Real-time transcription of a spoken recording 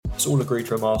It's all agreed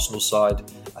from Arsenal's side.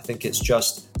 I think it's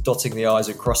just dotting the I's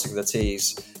and crossing the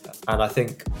T's. And I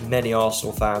think many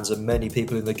Arsenal fans and many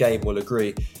people in the game will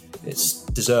agree it's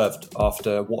deserved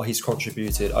after what he's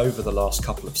contributed over the last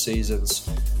couple of seasons.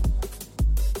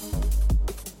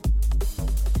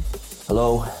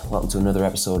 Hello, welcome to another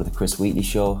episode of the Chris Wheatley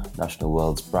Show, National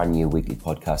World's brand new weekly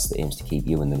podcast that aims to keep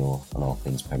you in the know on all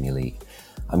things Premier League.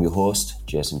 I'm your host,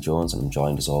 Jason Jones, and I'm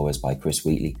joined as always by Chris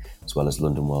Wheatley, as well as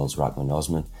London World's Rachman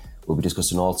Osman. We'll be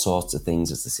discussing all sorts of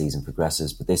things as the season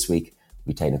progresses, but this week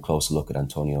we'll be taking a closer look at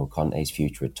Antonio Conte's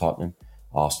future at Tottenham,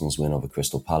 Arsenal's win over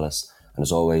Crystal Palace, and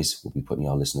as always, we'll be putting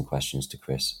your listener questions to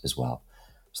Chris as well.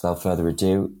 So without further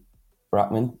ado,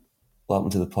 Rachman, welcome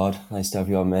to the pod. Nice to have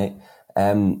you on, mate.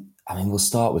 We'll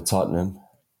start with Tottenham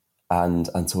and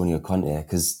Antonio Conte,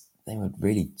 because they were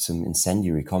really some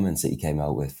incendiary comments that he came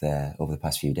out with over the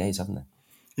past few days, haven't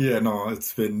they? Yeah, no,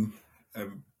 it's been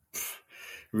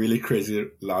really crazy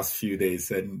last few days,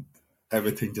 and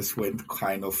everything just went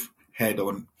kind of head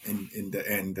on in the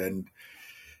end. And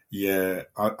yeah,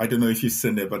 I don't know if you've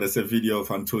seen it, but there's a video of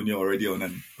Antonio already on a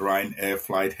Ryanair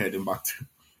flight heading back to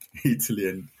Italy,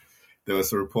 and there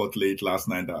was a report late last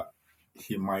night that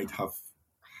he might have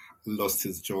lost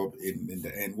his job in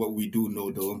the end. What we do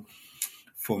know, though,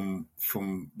 from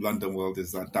London World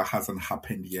is that hasn't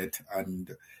happened yet,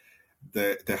 and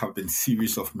there have been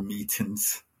series of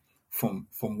meetings from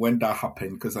when that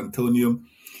happened. Because Antonio,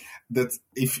 that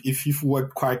if you've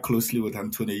worked quite closely with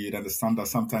Antonio, you'd understand that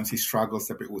sometimes he struggles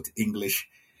a bit with English,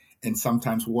 and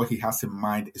sometimes what he has in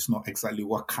mind is not exactly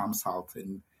what comes out,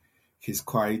 and he's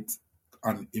quite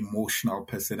an emotional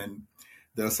person. And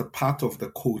there's a part of the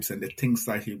quotes and the things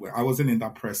that I wasn't in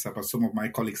that presser, but some of my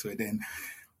colleagues were there. And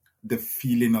the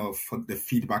feeling of the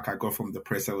feedback I got from the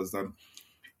presser was that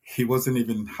he wasn't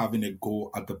even having a go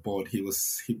at the board. There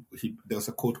was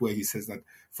a quote where he says that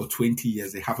for 20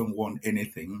 years they haven't won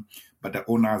anything, but the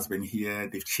owner has been here,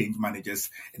 they've changed managers,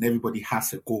 and everybody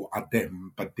has a go at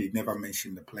them, but they never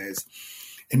mention the players.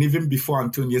 And even before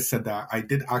Antonio said that, I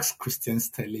did ask Christian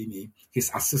Stellini,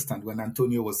 his assistant, when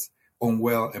Antonio was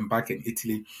unwell and back in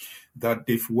Italy, that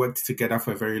they've worked together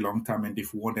for a very long time and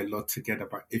they've won a lot together,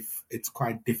 but if it's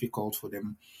quite difficult for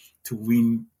them to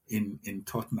win in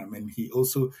Tottenham. And he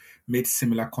also made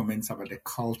similar comments about the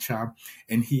culture,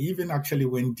 and he even actually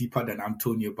went deeper than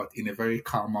Antonio, but in a very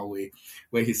calmer way,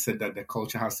 where he said that the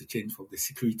culture has to change from the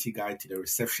security guy to the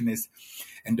receptionist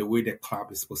and the way the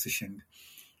club is positioned.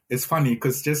 It's funny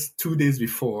because just 2 days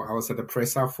before, I was at the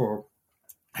presser for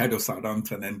head of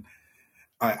Southampton, and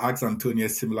I asked Antonio a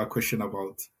similar question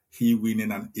about he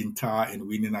winning an Inter and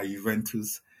winning at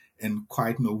Juventus and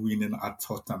quite no winning at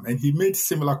Tottenham. And he made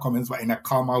similar comments, but in a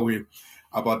calmer way,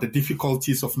 about the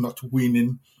difficulties of not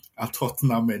winning at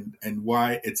Tottenham and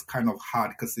why it's kind of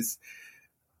hard, because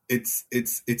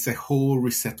it's a whole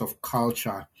reset of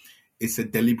culture. It's a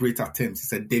deliberate attempt.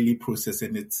 It's a daily process,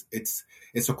 and it's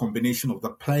a combination of the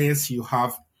players you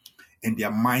have and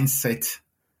their mindset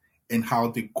and how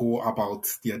they go about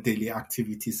their daily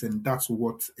activities. And that's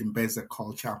what embeds the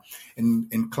culture. And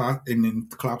in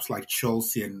clubs like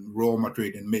Chelsea and Real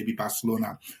Madrid and maybe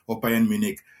Barcelona or Bayern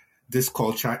Munich, this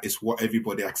culture is what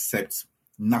everybody accepts,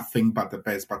 nothing but the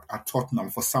best. But at Tottenham,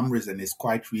 for some reason, it's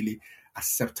quite really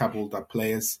acceptable that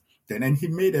players then. And he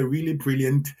made a really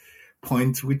brilliant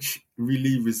point, which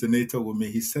really resonated with me.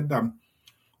 He said that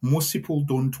most people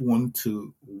don't want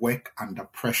to work under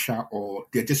pressure, or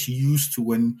they're just used to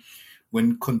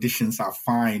when conditions are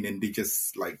fine and they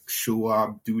just like show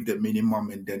up, do the minimum,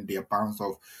 and then they're bounced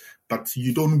off. But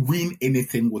you don't win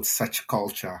anything with such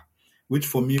culture, which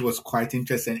for me was quite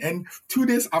interesting. And 2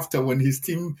 days after, when his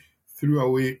team threw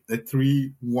away a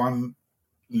 3-1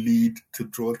 lead to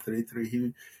draw 3-3,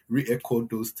 he re-echoed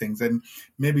those things. And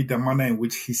maybe the manner in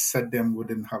which he said them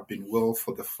wouldn't have been well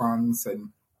for the fans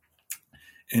and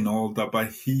all that,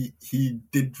 but he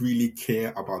did really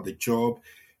care about the job.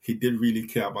 He did really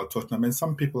care about Tottenham. And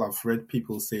some people have read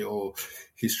people say, oh,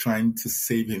 he's trying to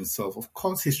save himself. Of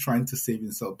course he's trying to save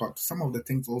himself, but some of the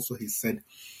things also he said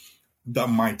that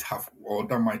might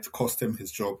cost him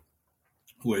his job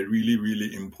were really,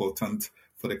 really important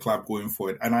for the club going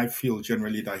forward. And I feel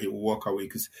generally that he will walk away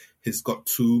because he's got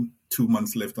two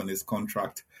months left on his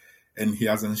contract, and he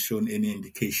hasn't shown any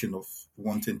indication of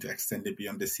wanting to extend it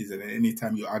beyond the season. And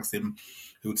anytime you ask him,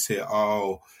 he would say,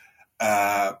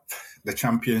 the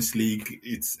Champions League,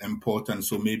 it's important.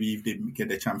 So maybe if they get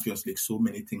the Champions League, so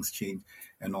many things change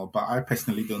and all. But I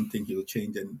personally don't think he will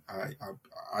change. And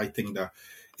I think that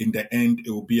in the end, it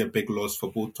will be a big loss for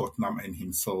both Tottenham and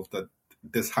himself that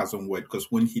this hasn't worked.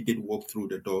 Because when he did walk through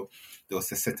the door, there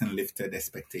was a certain lifted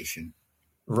expectation.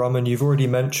 Raman, you've already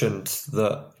mentioned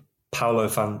that Paulo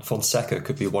Fonseca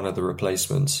could be one of the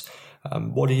replacements.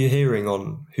 What are you hearing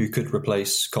on who could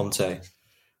replace Conte?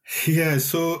 Yeah,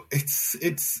 so it's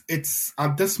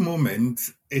at this moment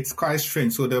it's quite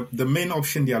strange. So the main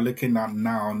option they are looking at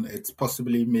now, it's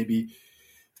possibly maybe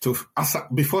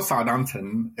before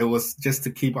Southampton, it was just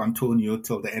to keep Antonio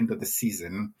till the end of the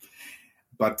season.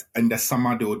 But in the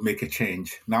summer, they would make a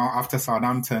change. Now, after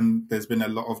Southampton, there's been a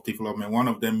lot of development. One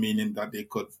of them meaning that they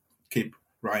could keep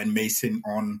Ryan Mason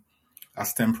on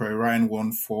as temporary. Ryan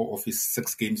won 4 of his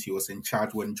 6 games he was in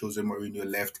charge when Jose Mourinho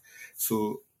left.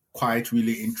 So quite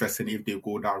really interesting if they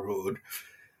go that road.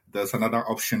 There's another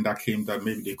option that came that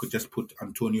maybe they could just put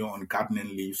Antonio on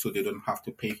gardening leave so they don't have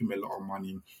to pay him a lot of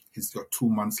money. He's got 2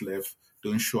 months left.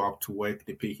 Don't show up to work.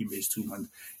 They pay him his 2 months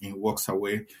and he walks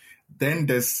away. Then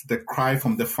there's the cry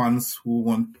from the fans who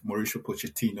want Mauricio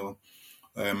Pochettino.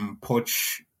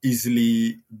 Poch,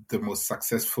 easily the most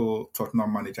successful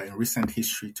Tottenham manager in recent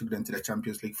history, took them to the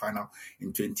Champions League final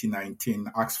in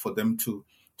 2019, asked for them to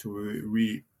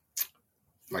rejig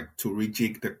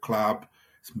the club,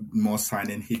 more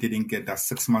signing. He didn't get that.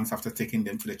 6 months after taking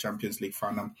them to the Champions League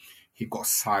final, he got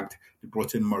sacked. They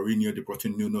brought in Mourinho, they brought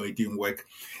in Nuno, it didn't work.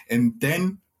 And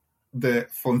then the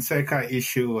Fonseca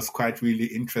issue was quite really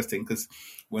interesting because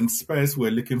when Spurs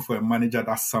were looking for a manager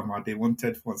that summer, they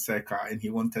wanted Fonseca and he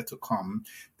wanted to come.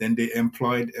 Then they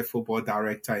employed a football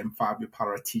director in Fabio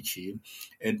Paratici,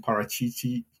 and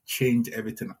Paratici changed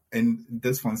everything. And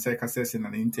this Fonseca says in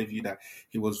an interview that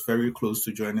he was very close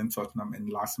to joining Tottenham, and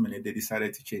last minute they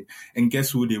decided to change. And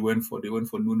guess who they went for? They went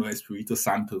for Nuno Espirito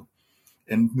Santo.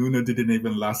 And Nuno didn't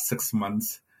even last 6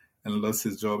 months and lost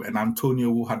his job. And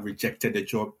Antonio, who had rejected the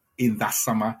job in that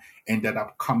summer, ended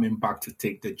up coming back to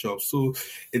take the job. So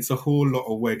it's a whole lot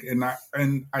of work.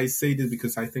 And I say this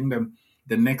because I think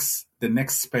the next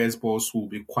Spurs boss will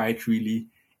be quite really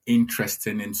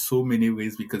interesting in so many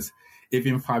ways, because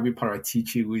even Fabio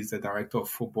Paratici, who is the director of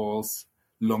football's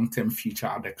long-term future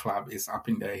at the club, is up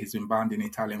in there. He's been banned in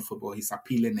Italian football. He's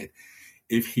appealing it.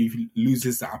 If he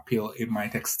loses the appeal, it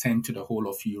might extend to the whole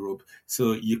of Europe.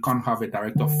 So you can't have a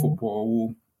director of football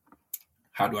who,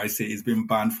 is been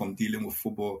banned from dealing with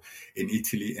football in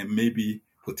Italy and maybe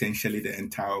potentially the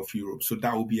entire of Europe. So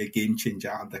that will be a game changer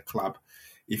at the club,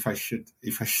 if I should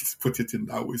put it in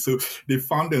that way. So they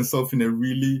found themselves in a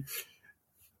really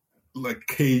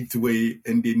caged way,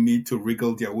 and they need to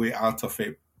wriggle their way out of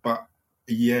it. But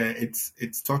yeah,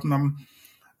 it's Tottenham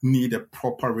need a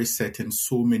proper reset in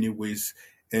so many ways,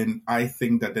 and I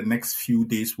think that the next few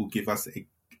days will give us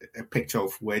a picture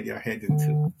of where they're heading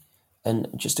to. And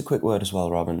just a quick word as well,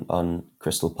 Robin, on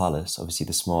Crystal Palace. Obviously,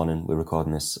 this morning, we're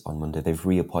recording this on Monday, they've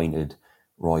reappointed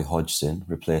Roy Hodgson,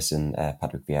 replacing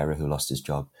Patrick Vieira, who lost his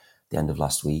job at the end of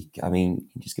last week. I mean, can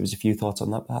you just give us a few thoughts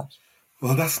on that, perhaps?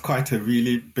 Well, that's quite a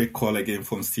really big call again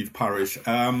from Steve Parish.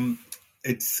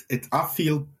 I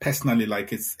feel personally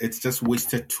like it's just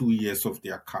wasted 2 years of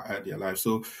their life.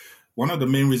 So one of the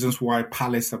main reasons why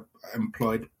Palace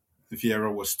employed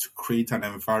Vieira was to create an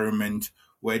environment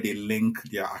where they link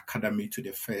their academy to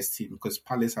the first team, because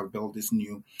Palace have built this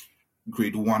new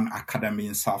Grade 1 academy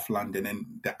in South London, and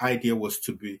the idea was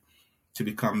to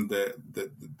become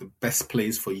the best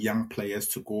place for young players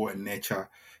to go and nurture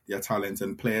their talents.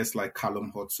 And players like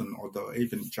Callum Hudson or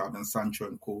even Jadon Sancho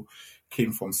and co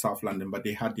came from South London, but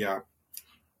they had their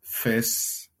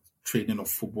first training of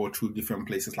football through different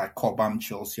places like Cobham,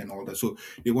 Chelsea and all that. So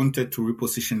they wanted to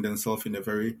reposition themselves in a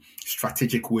very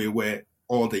strategic way where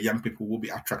all the young people will be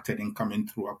attracted in coming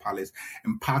through a Palace.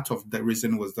 And part of the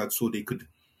reason was that so they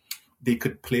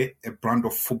could play a brand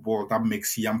of football that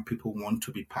makes young people want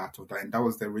to be part of that. And that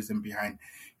was the reason behind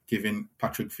giving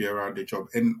Patrick Vieira the job.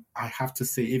 And I have to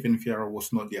say, even Vieira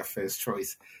was not their first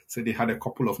choice. So they had a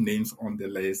couple of names on the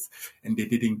list and they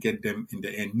didn't get them in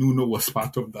the end. Nuno was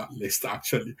part of that list,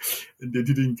 actually. And they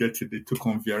didn't get it. They took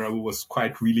on Vieira, who was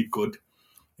quite really good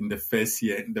in the first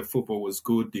year. The football was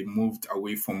good. They moved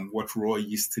away from what Roy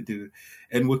used to do.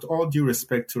 And with all due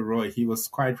respect to Roy, he was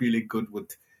quite really good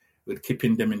with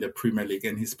keeping them in the Premier League.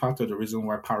 And he's part of the reason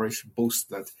why Parish boasts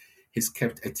that he's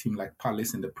kept a team like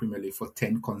Palace in the Premier League for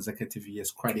 10 consecutive years.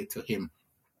 Credit to him.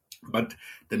 But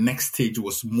the next stage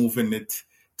was moving it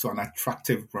to an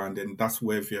attractive brand, and that's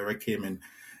where Vieira came in.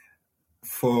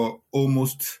 For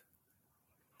almost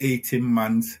 18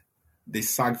 months, they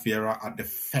sacked Vieira at the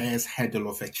first hurdle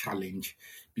of a challenge,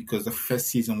 because the first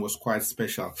season was quite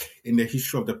special. In the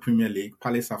history of the Premier League,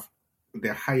 Palace have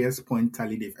the highest point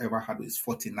tally they've ever had is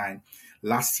 49.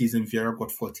 Last season, Vieira got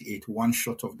 48, one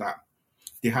short of that.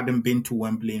 They hadn't been to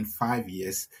Wembley in 5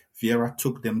 years. Vieira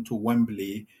took them to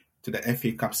Wembley to the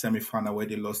FA Cup semi-final where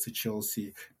they lost to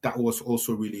Chelsea. That was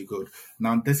also really good.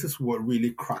 Now, this is what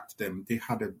really cracked them. They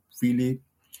had a really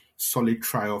solid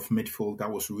trio of midfield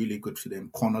that was really good for them.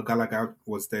 Conor Gallagher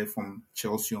was there from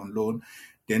Chelsea on loan.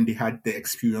 Then they had the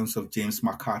experience of James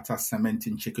McArthur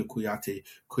cementing Chike Kouyaté.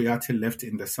 Kouyaté left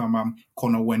in the summer.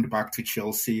 Conor went back to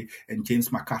Chelsea, and James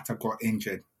McArthur got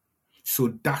injured.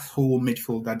 So that whole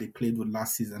midfield that they played with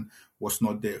last season was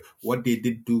not there. What they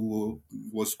did do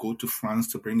was go to France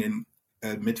to bring in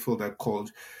a midfielder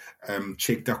called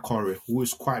Cheikh Doucouré, who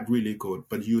is quite really good.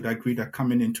 But you'd agree that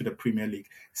coming into the Premier League,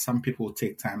 some people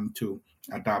take time to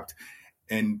adapt.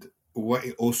 And what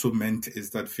it also meant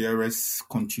is that Vieira's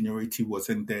continuity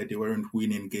wasn't there. They weren't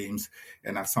winning games.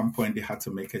 And at some point, they had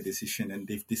to make a decision. And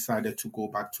they've decided to go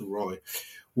back to Roy,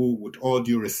 who, with all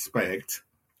due respect,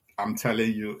 I'm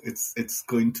telling you, it's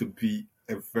going to be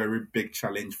a very big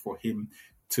challenge for him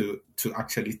to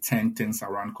actually turn things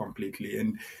around completely.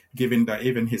 And given that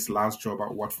even his last job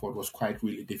at Watford was quite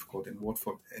really difficult, and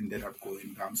Watford ended up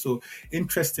going down. So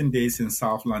interesting days in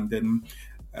South London.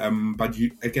 But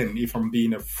again, if I'm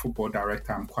being a football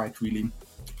director, I'm quite really,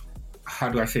 how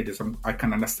do I say this? I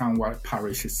can understand why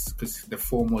Paris is, because the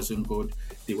form wasn't good.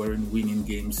 They weren't winning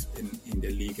games in the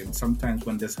league. And sometimes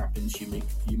when this happens, you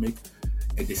make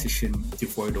a decision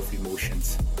devoid of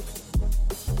emotions.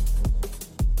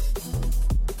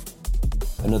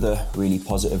 Another really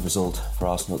positive result for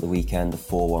Arsenal at the weekend, a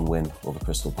 4-1 win over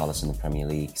Crystal Palace in the Premier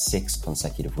League. 6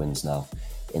 consecutive wins now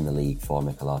in the league for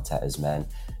Mikel Arteta's men.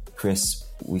 Chris,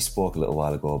 we spoke a little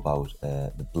while ago about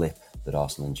the blip that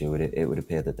Arsenal endured. It would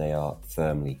appear that they are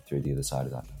firmly through the other side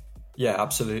of that. Yeah,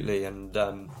 absolutely. And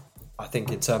I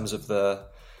think in terms of the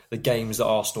games that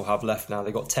Arsenal have left now,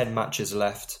 they've got 10 matches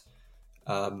left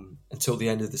until the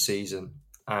end of the season.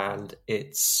 And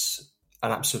it's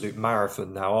an absolute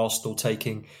marathon now. Arsenal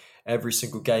taking every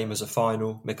single game as a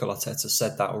final. Mikel Arteta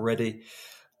said that already.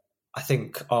 I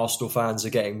think Arsenal fans are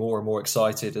getting more and more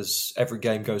excited as every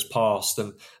game goes past,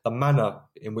 and the manner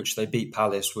in which they beat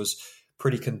Palace was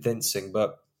pretty convincing.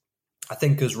 But I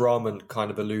think, as Rahman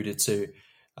kind of alluded to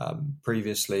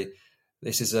previously,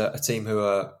 this is a team who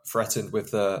are threatened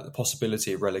with the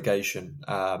possibility of relegation,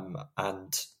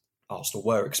 and Arsenal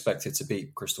were expected to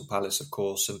beat Crystal Palace, of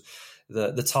course, and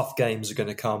the tough games are going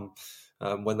to come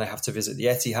when they have to visit the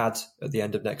Etihad at the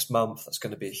end of next month. That's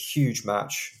going to be a huge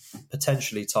match,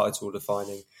 potentially title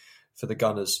defining for the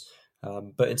Gunners.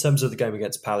 But in terms of the game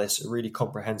against Palace, a really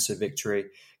comprehensive victory.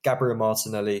 Gabriel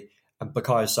Martinelli and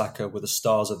Bukayo Saka were the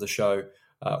stars of the show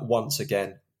once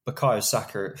again. Bukayo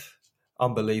Saka,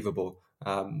 unbelievable.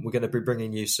 We're going to be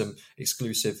bringing you some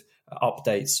exclusive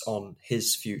updates on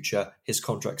his future, his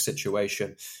contract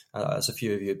situation, as a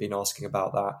few of you have been asking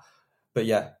about that. But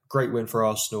yeah, great win for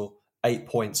Arsenal. 8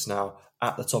 points now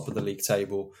at the top of the league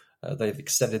table. They've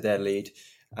extended their lead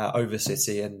over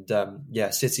City. And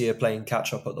City are playing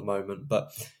catch up at the moment.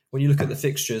 But when you look at the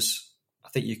fixtures, I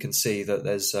think you can see that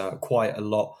there's quite a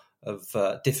lot of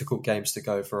difficult games to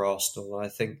go for Arsenal. And I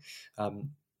think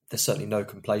there's certainly no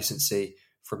complacency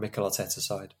from Mikel Arteta's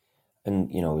side.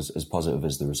 And, as positive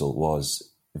as the result was,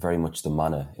 very much the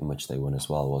manner in which they won as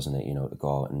well, wasn't it? To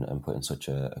go out and put in such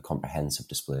a comprehensive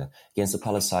display against the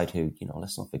Palace side who,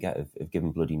 let's not forget, have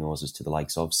given bloody noses to the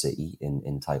likes of City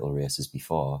in title races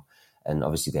before. And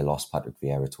obviously they lost Patrick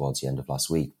Vieira towards the end of last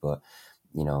week. But,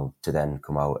 to then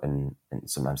come out and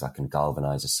sometimes that can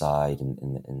galvanise a side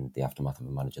in the aftermath of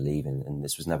a manager leaving. And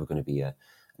this was never going to be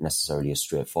necessarily a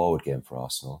straightforward game for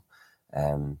Arsenal.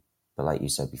 But like you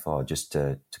said before, just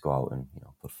to go out and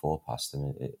put 4 past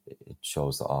them, it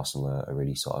shows that Arsenal are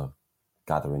really sort of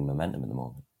gathering momentum at the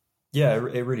moment. Yeah,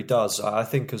 it really does. I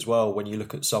think as well, when you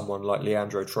look at someone like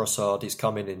Leandro Trossard, he's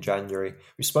come in January.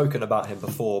 We've spoken about him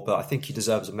before, but I think he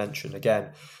deserves a mention again.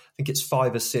 I think it's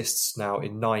 5 assists now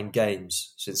in 9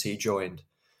 games since he joined.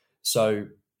 So,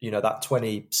 that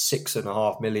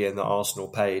 26.5 million that Arsenal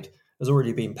paid has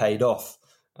already been paid off.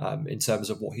 In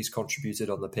terms of what he's contributed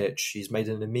on the pitch. He's made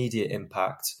an immediate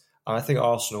impact. And I think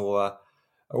Arsenal are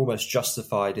almost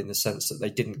justified in the sense that they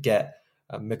didn't get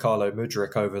Mykhailo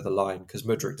Mudryk over the line because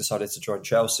Mudryk decided to join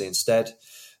Chelsea instead.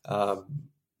 I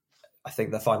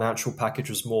think the financial package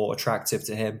was more attractive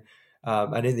to him.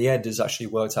 And in the end, it's actually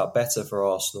worked out better for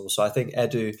Arsenal. So I think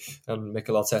Edu and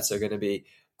Mikel Arteta are going to be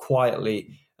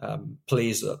quietly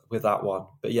pleased with that one.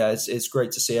 But yeah, it's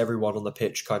great to see everyone on the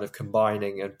pitch kind of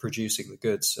combining and producing the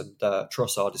goods. And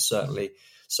Trossard is certainly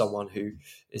someone who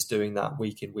is doing that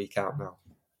week in, week out now.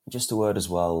 Just a word as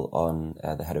well on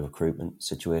the head of recruitment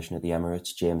situation at the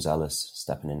Emirates, James Ellis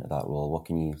stepping into that role. What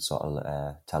can you sort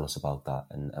of tell us about that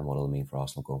and what it'll mean for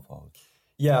Arsenal going forward?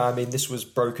 Yeah, I mean, this was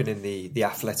broken in the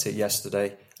Athletic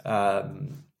yesterday.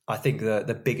 I think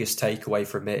the biggest takeaway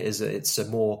from it is that it's a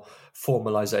more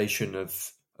formalisation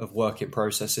of working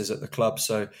processes at the club.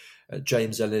 So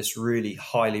James Ellis, really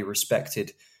highly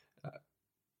respected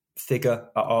figure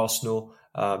at Arsenal.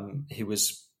 He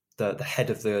was the head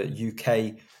of the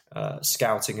UK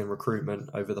scouting and recruitment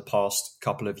over the past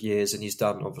couple of years, and he's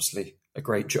done obviously a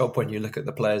great job when you look at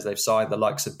the players they've signed, the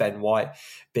likes of Ben White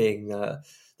being the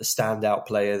standout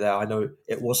player there. I know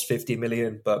it was 50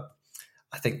 million, but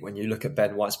I think when you look at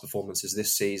Ben White's performances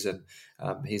this season,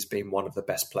 he's been one of the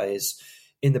best players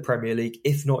in the Premier League,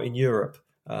 if not in Europe,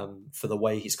 for the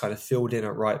way he's kind of filled in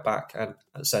at right back and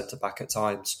at centre back at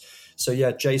times. So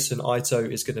yeah, Jason Ito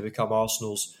is going to become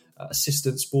Arsenal's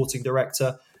assistant sporting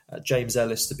director. James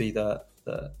Ellis to be the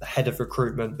head of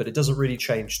recruitment, but it doesn't really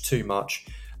change too much.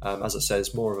 As I said,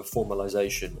 it's more of a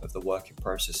formalisation of the working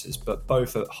processes, but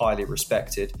both are highly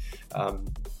respected.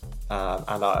 And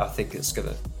I think it's going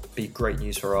to be great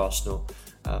news for Arsenal,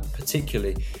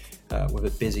 particularly with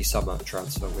a busy summer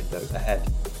transfer window ahead.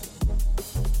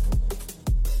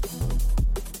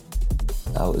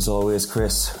 Now, as always,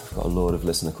 Chris, we've got a load of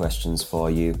listener questions for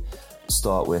you.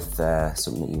 Start with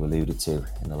something that you alluded to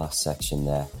in the last section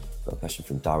there. Got a question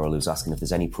from Darryl, who's asking if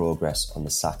there's any progress on the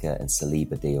Saka and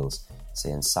Saliba deals,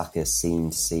 saying Saka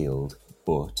seemed sealed,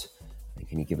 but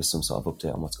can you give us some sort of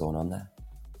update on what's going on there?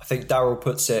 I think Darryl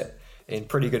puts it in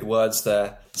pretty good words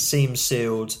there. Seems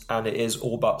sealed, and it is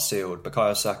all but sealed.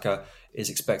 Bukayo Saka is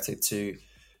expected to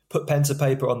put pen to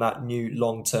paper on that new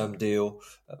long-term deal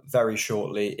very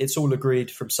shortly. It's all agreed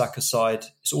from Saka's side.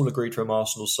 It's all agreed from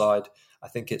Arsenal's side. I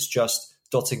think it's just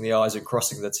dotting the I's and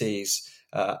crossing the T's.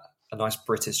 A nice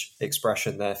British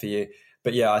expression there for you.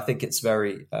 But yeah, I think it's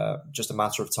very just a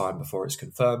matter of time before it's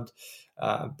confirmed.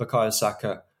 Bukayo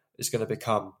Saka is going to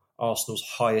become Arsenal's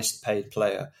highest paid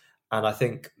player. And I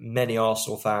think many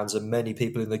Arsenal fans and many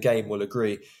people in the game will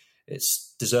agree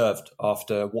it's deserved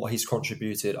after what he's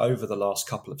contributed over the last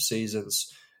couple of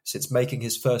seasons. Since making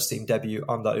his first team debut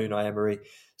under Unai Emery,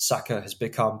 Saka has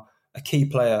become a key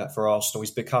player for Arsenal.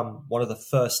 He's become one of the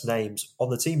first names on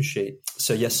the team sheet.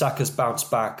 So yes, Saka's bounced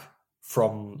back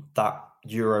from that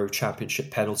Euro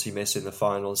Championship penalty miss in the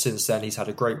final. And since then, he's had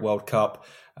a great World Cup.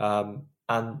 And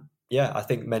yeah, I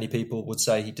think many people would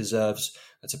say he deserves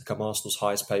to become Arsenal's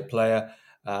highest paid player,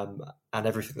 and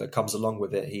everything that comes along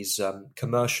with it. He's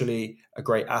commercially a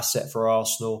great asset for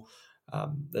Arsenal.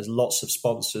 There's lots of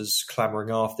sponsors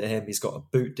clamouring after him. He's got a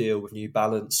boot deal with New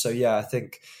Balance. So yeah, I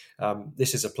think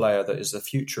this is a player that is the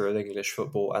future of English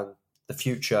football and the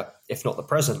future, if not the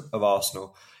present, of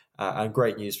Arsenal. And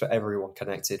great news for everyone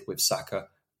connected with Saka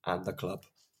and the club.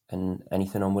 And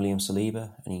anything on William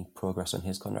Saliba? Any progress on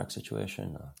his contract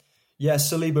situation? Yeah,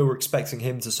 Saliba, we're expecting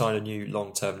him to sign a new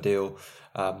long-term deal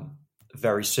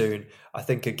very soon. I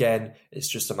think, again, it's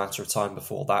just a matter of time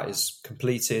before that is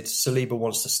completed. Saliba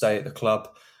wants to stay at the club,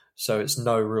 so it's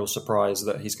no real surprise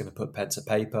that he's going to put pen to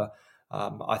paper.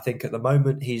 I think at the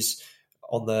moment he's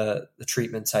on the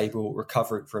treatment table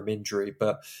recovering from injury.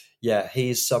 But yeah,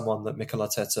 he's someone that Mikel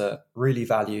Arteta really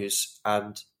values.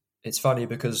 And it's funny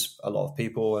because a lot of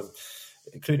people, and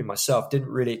including myself, didn't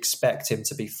really expect him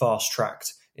to be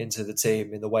fast-tracked into the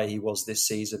team in the way he was this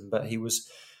season. But he was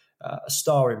a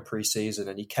star in pre-season,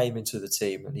 and he came into the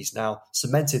team, and he's now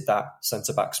cemented that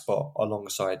centre-back spot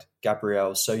alongside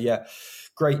Gabriel. So yeah,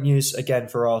 great news again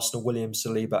for Arsenal. William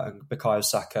Saliba and Bukayo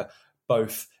Saka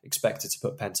both expected to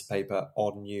put pen to paper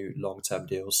on new long-term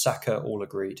deals. Saka all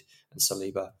agreed, and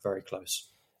Saliba very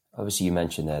close. Obviously, you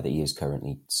mentioned there that he is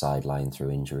currently sidelined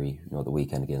through injury. You know, the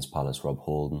weekend against Palace, Rob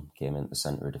Holden came in at the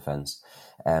centre of defence.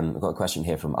 I've got a question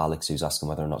here from Alex, who's asking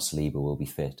whether or not Saliba will be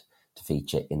fit to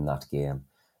feature in that game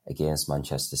against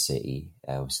Manchester City.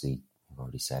 Obviously, you've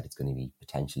already said it's going to be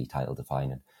potentially title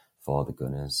defining for the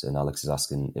Gunners. And Alex is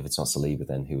asking, if it's not Saliba,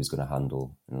 then who is going to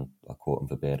handle, I'll quote him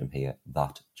verbatim here,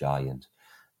 that giant,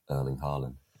 Erling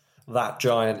Haaland? That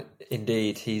giant,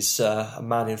 indeed. He's a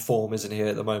man in form, isn't he,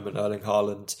 at the moment, Erling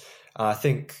Haaland? I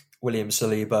think William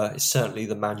Saliba is certainly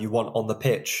the man you want on the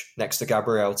pitch next to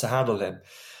Gabriel to handle him.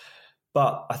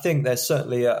 But I think there's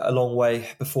certainly a long way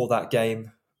before that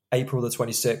game. April the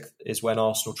 26th is when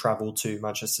Arsenal travel to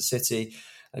Manchester City.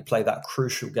 They play that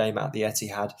crucial game at the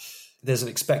Etihad. There's an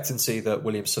expectancy that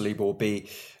William Saliba will be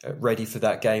ready for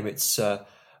that game. It's a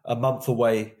month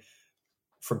away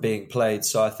from being played,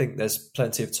 so I think there's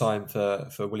plenty of time for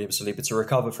William Saliba to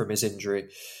recover from his injury.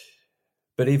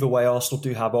 But either way, Arsenal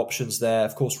do have options there.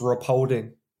 Of course, Rob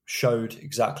Holding showed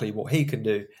exactly what he can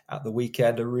do at the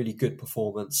weekend. A really good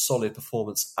performance, solid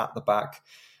performance at the back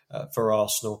for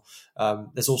Arsenal.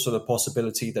 There's also the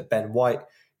possibility that Ben White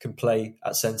can play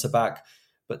at centre-back.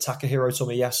 But Takahiro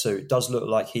Tomiyasu, it does look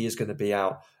like he is going to be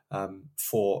out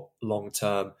for long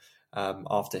term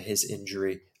after his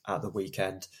injury at the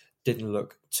weekend. Didn't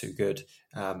look too good,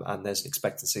 and there's an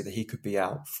expectancy that he could be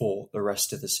out for the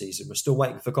rest of the season. We're still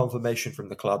waiting for confirmation from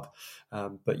the club,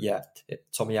 but yeah,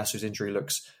 Tomiyasu's injury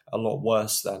looks a lot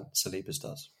worse than Saliba's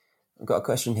does. I've got a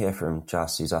question here from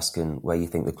Jas, who's asking where you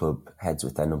think the club heads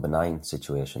with their number 9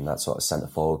 situation, that sort of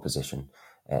centre-forward position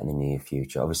in the near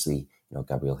future. Obviously,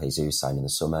 Gabriel Jesus signed in the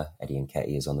summer, Eddie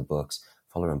Nketiah is on the books,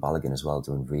 Folarin Balogun as well,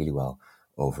 doing really well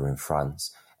over in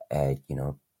France.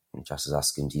 Jas is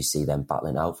asking, do you see them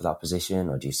battling out for that position,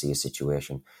 or do you see a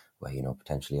situation where,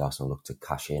 potentially Arsenal look to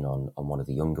cash in on one of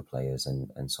the younger players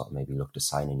and sort of maybe look to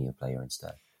sign a new player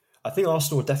instead? I think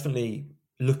Arsenal are definitely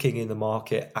looking in the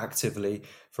market actively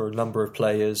for a number of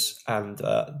players, and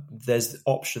there's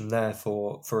option there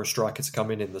for a striker to come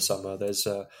in the summer. There's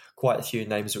quite a few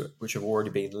names which have already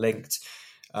been linked.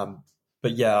 But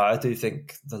yeah, I do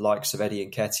think the likes of Eddie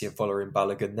Nketiah and Folarin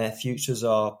Balogun, their futures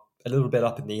are a little bit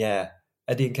up in the air.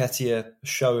 Eddie Nketiah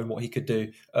showing what he could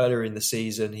do earlier in the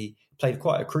season. He played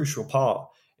quite a crucial part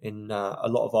in a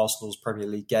lot of Arsenal's Premier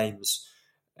League games.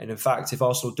 And in fact, if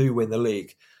Arsenal do win the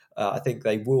league, I think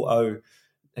they will owe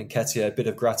Nketiah a bit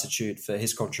of gratitude for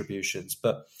his contributions.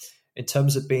 But in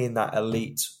terms of being that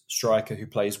elite striker who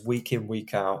plays week in,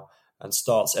 week out and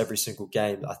starts every single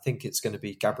game, I think it's going to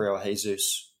be Gabriel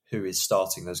Jesus who is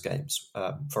starting those games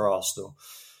for Arsenal.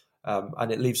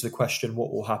 And it leaves the question,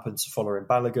 what will happen to Folarin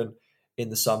Balogun in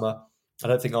the summer? I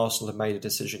don't think Arsenal have made a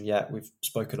decision yet. We've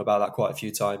spoken about that quite a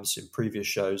few times in previous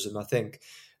shows. And I think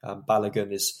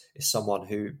Balogun is someone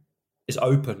who is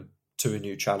open to a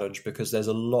new challenge because there's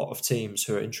a lot of teams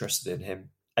who are interested in him.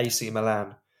 AC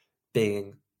Milan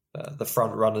being the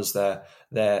front runners there,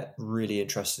 they're really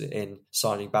interested in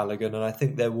signing Balogun. And I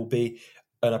think there will be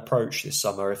an approach this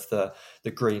summer if the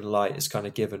green light is kind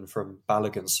of given from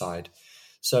Balogun's side.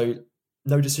 So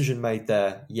no decision made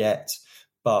there yet.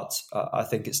 But I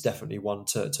think it's definitely one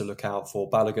to look out for.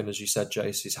 Balogun, as you said,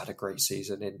 Jace, he's had a great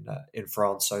season in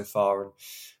France so far.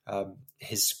 And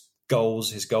his goal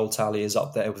tally is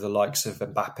up there with the likes of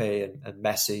Mbappe and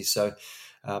Messi. So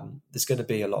there's going to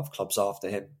be a lot of clubs after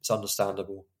him. It's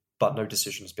understandable, but no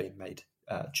decision's being made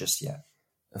just yet.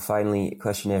 Finally, a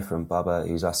question here from Baba,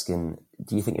 who's asking,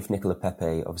 do you think if Nicola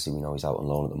Pepe, obviously we know he's out on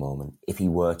loan at the moment, if he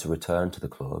were to return to the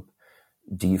club,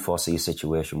 do you foresee a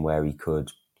situation where he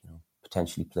could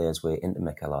potentially play his way into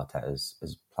Mikel Arteta's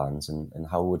plans, and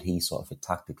how would he sort of fit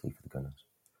tactically for the Gunners?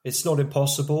 It's not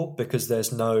impossible because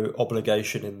there's no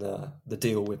obligation in the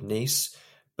deal with Nice,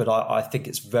 but I think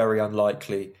it's very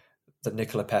unlikely that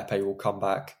Nicola Pepe will come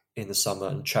back in the summer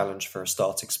and challenge for a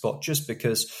starting spot, just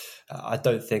because I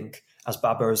don't think, as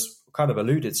Baba has kind of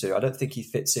alluded to, I don't think he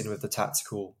fits in with the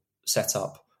tactical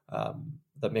setup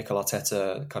that Mikel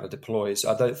Arteta kind of deploys.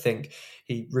 I don't think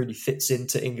he really fits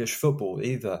into English football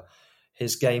either.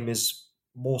 His game is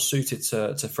more suited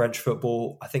to French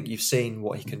football. I think you've seen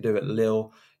what he can do at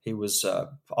Lille. He was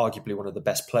arguably one of the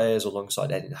best players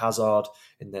alongside Eden Hazard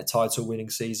in their title-winning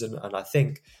season. And I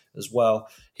think as well,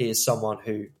 he is someone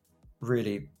who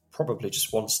really probably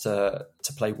just wants to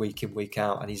play week in, week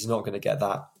out, and he's not going to get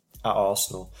that at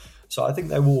Arsenal. So I think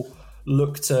they will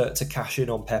look to cash in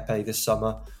on Pepe this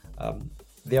summer.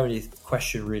 The only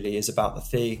question really is about the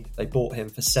fee. They bought him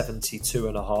for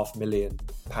 £72.5 million,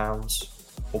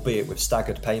 albeit with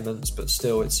staggered payments, but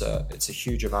still it's a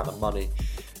huge amount of money.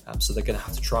 So they're going to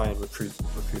have to try and recoup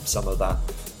some of that.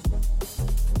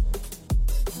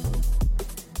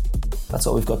 That's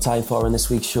all we've got time for in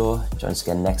this week's show. Join us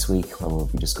again next week when we'll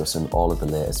be discussing all of the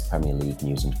latest Premier League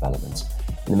news and developments.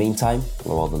 In the meantime,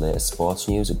 follow all the latest sports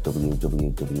news at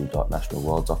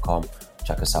www.nationalworld.com.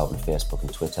 Check us out on Facebook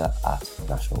and Twitter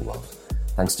 @NationalWorld.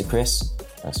 Thanks to Chris,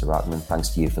 thanks to Ratman, thanks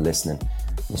to you for listening.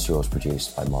 This show is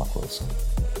produced by Mark Wilson.